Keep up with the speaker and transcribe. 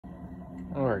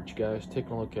Alright you guys,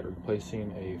 taking a look at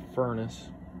replacing a furnace.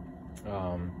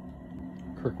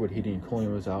 Kirkwood Heating and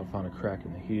Cooling was out, found a crack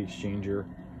in the heat exchanger.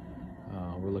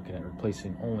 We're looking at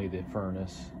replacing only the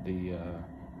furnace. The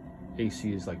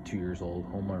AC is like 2 years old.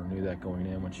 Homeowner knew that going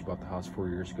in when she bought the house 4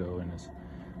 years ago, and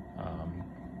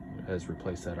has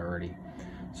replaced that already.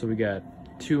 So we got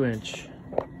 2-inch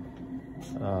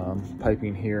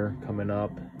piping here coming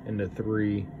up into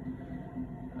 3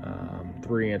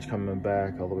 3-inch coming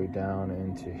back all the way down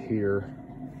into here.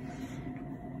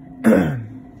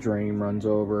 Drain runs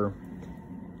over,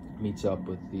 meets up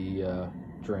with the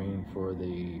drain for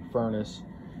the furnace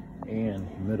and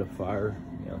humidifier.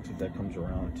 Looks like that comes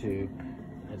around too.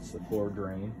 It's the floor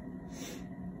drain.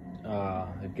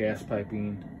 The gas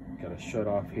piping got a shut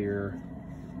off here,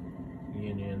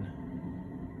 union,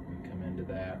 come into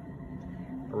that.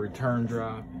 A return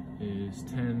drop is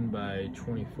 10 by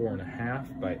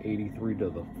 24.5 by 83 to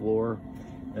the floor,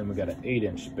 and we got an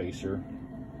 8-inch spacer.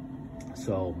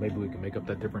 So maybe we can make up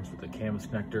that difference with the canvas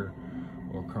connector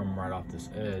or come right off this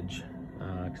edge,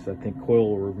 because I think coil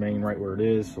will remain right where it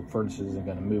is, so furnace isn't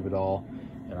going to move at all,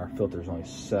 and our filter is only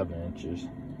 7 inches.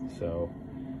 So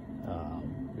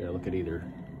we gotta look at either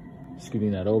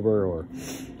scooting that over or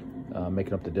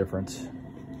making up the difference.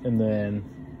 And then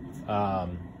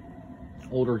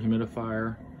older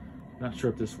humidifier, not sure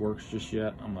if this works just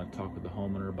yet. I'm going to talk with the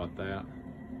homeowner about that.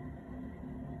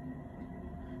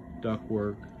 Duct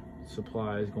work,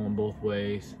 supplies going both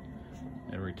ways,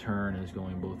 and return is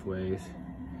going both ways.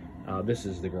 This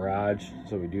is the garage,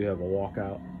 so we do have a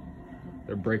walkout.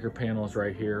 Their breaker panel is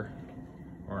right here.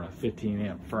 We're on a 15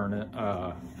 amp furnace,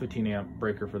 15 amp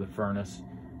breaker for the furnace.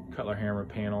 Cutler hammer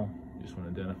panel, just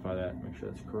want to identify that, make sure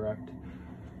that's correct.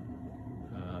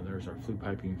 There's our flue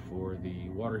piping for the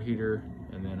water heater,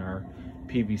 and then our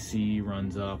PVC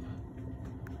runs up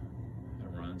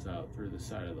and runs out through the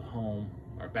side of the home,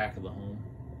 or back of the home.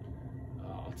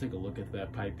 I'll take a look at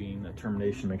that piping, that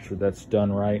termination, make sure that's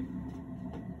done right.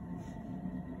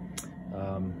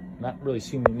 Not really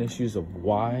seeing any issues of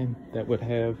why that would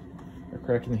have a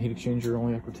crack in the heat exchanger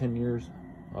only after 10 years,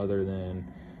 other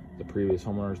than the previous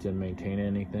homeowners didn't maintain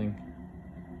anything,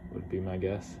 would be my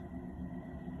guess.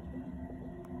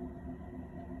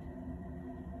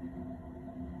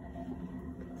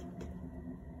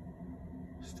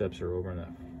 Steps are over in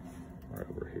that, right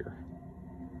over here.